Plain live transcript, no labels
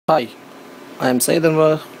Hi, I am Said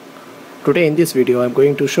Anwar. Today in this video I am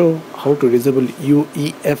going to show how to disable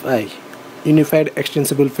UEFI Unified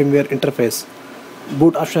Extensible Firmware Interface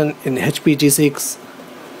boot option in HP G6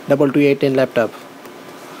 2210 laptop.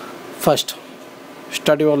 First,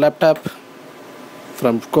 start your laptop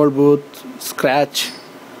from cold boot, scratch,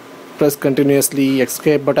 press continuously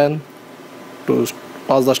escape button to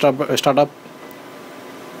pause the startup.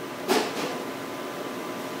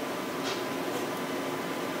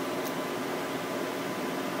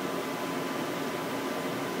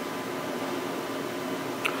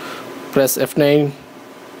 Press F9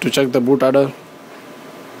 to check the boot order.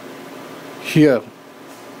 Here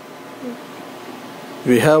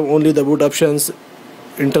we have only the boot options: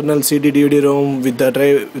 internal CD DVD-ROM with the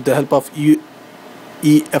drive with the help of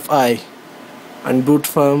UEFI and boot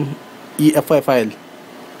from EFI file.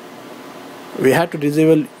 We have to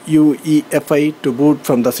disable UEFI to boot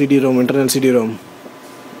from the CD-ROM, internal CD-ROM.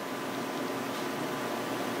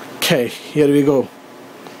 Okay, here we go.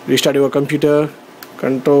 Restart your computer.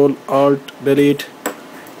 Control Alt Delete,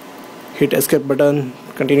 hit escape button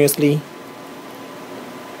continuously.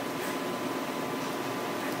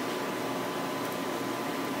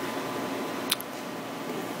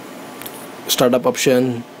 Startup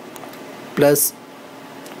option, press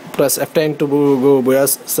F10 to go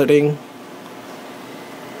BIOS setting.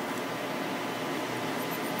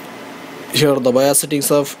 Here are the BIOS settings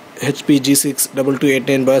of HP G6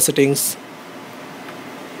 2289 BIOS settings.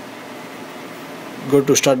 Go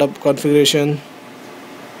to startup configuration,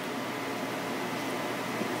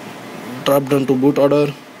 drop down to boot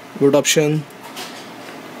order, boot option,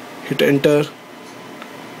 hit enter.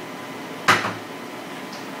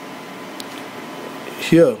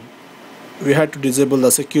 Here we had to disable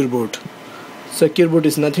the secure boot. Secure boot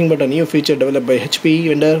is nothing but a new feature developed by HP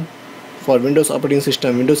vendor for Windows operating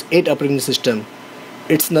system, Windows 8 operating system.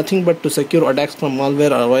 It's nothing but to secure attacks from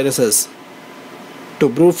malware or viruses. To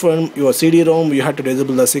boot from your CD-ROM, you have to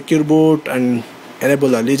disable the secure boot and enable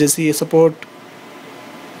the legacy support.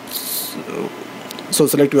 So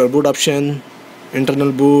select your boot option,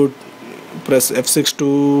 internal boot, press F6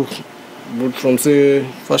 to boot from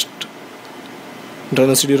first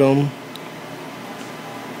internal CD-ROM,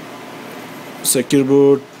 secure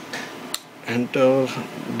boot, enter,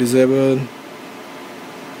 disable,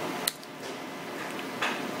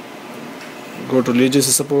 go to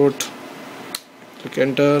legacy support. Click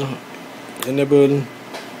enter, enable,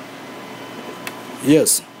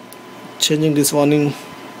 yes, changing this warning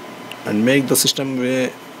and make the system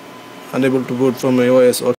unable to boot from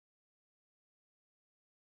iOS.